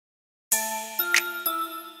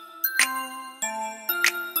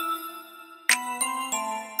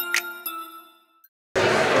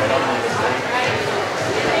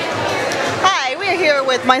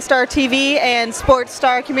with MyStar TV and Sports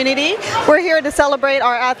Star Community. We're here to celebrate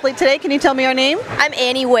our athlete today. Can you tell me your name? I'm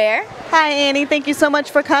Annie Ware. Hi Annie, thank you so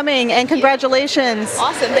much for coming and congratulations.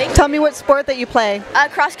 Awesome, thank you. Tell me what sport that you play.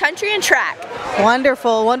 Cross country and track.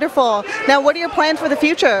 Wonderful, wonderful. Now what are your plans for the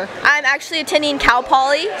future? I'm actually attending Cal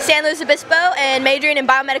Poly, San Luis Obispo, and majoring in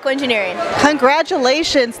biomedical engineering.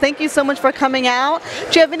 Congratulations, thank you so much for coming out.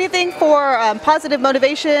 Do you have anything for positive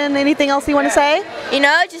motivation, anything else you want to say? You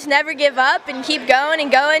know, just never give up and keep going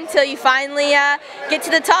until you finally get to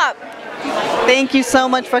the top. Thank you so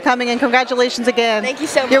much for coming and congratulations again. Thank you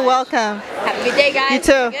so much. You're welcome. Have a good day, guys. You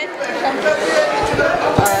too. Good?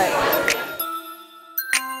 All right.